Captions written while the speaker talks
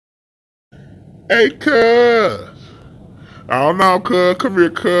Hey, cuz. Oh, no, cuz. Come here,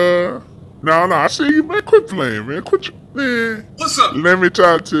 cuz. No, I see you, man. Quit playing, man. Man. What's up? Let me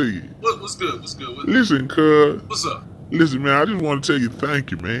talk to you. What's good? Listen, cuz. What's up? Listen, man, I just want to tell you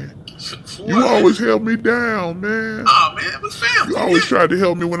thank you, man. For You what, always man? held me down, man. Aw, man, with family. You always tried to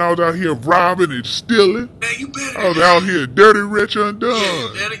help me when I was out here robbing and stealing. Man, you better. I was out here dirty, rich, undone.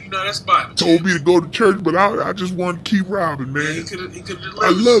 Yeah, man, you know that's Bible. Told me to go to church, but I just wanted to keep robbing, man. He could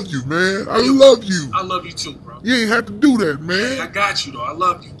I love you, man. I love you. I love you too, bro. You ain't have to do that, man. I got you though. I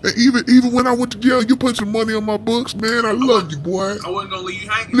love you. And even when I went to jail, you put some money on my books, man. I love you, boy. I wasn't gonna leave you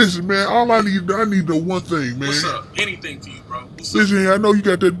hanging. Listen, man, all I need to know one thing, man. What's up? Anything for you, bro. Listen, I know you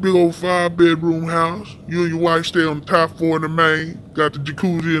got that big old 5-bedroom house. You and your wife stay on the top floor in the main. Got the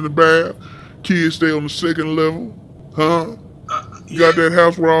jacuzzi in the bath. Kids stay on the second level. Huh? You got that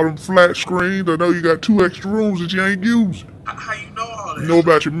house with all them flat screens. I know you got 2 extra rooms that you ain't using. How you know all that? You know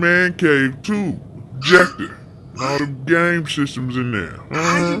about your man cave, too. Projector. All them game systems in there.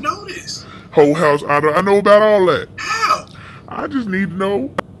 How you know this? Whole house. I know about all that. How? I just need to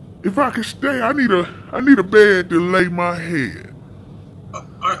know if I can stay. I need a bed to lay my head.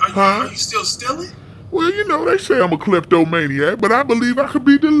 Are you still stealing? Well, you know, they say I'm a kleptomaniac, but I believe I could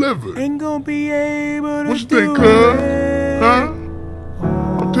be delivered. Ain't gonna be able to What you think, cuz? Huh?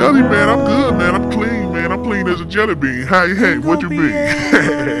 I'm telling you, man, I'm good, man. I'm clean, man. I'm clean as a jelly bean. Hey, what you mean?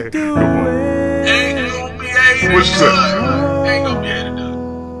 Come on. Ain't gonna be able to What you say? Ain't gonna be able to do it.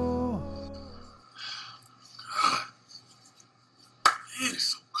 Man, it's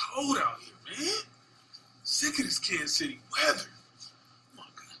so cold out here, man. Sick of this Kansas City weather.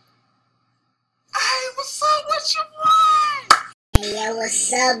 Hey, what's up with you, boy? Hey, yo,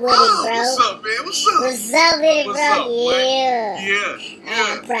 what's up with it, bro? What's up, man? What's up? What's up with it, What's bro? up, boy? Yeah.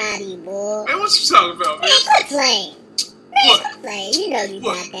 I'm proud of you, boy. Man, what you talking about, man? Man, quit playing. Man, What? quit playing. You know you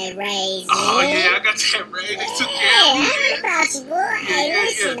got that raise, man. Oh, yeah, I got that raise. They took care of me, Hey, man. I'm about you, boy. Hey,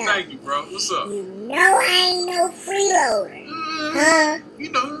 listen up. Thank you, bro. What's up? You know I ain't no freeloader. Huh? You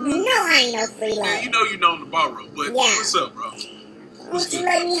know. You know I ain't no freeloader. Yeah, you know to borrow, but Yeah. what's up, bro? What you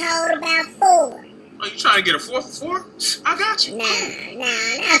let me hold about 4? Are you trying to get a 4 for 4? I got you. Nah,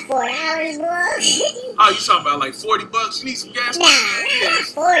 not $4, boy. Oh, you talking about like $40? You need some gas money? Not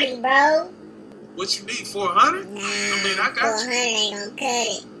 40, bro. What you need? 400? Nah, I mean, I got 400 ain't gonna cut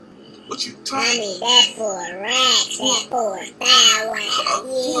it. What you I talking? need that for racks, that for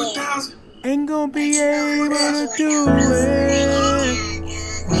 1,000. 4,000? Ain't gonna be able to do it.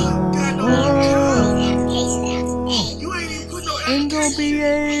 Got no job. You ain't even put no Ain't gonna be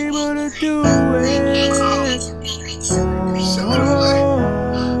application. able to do it. Shut up,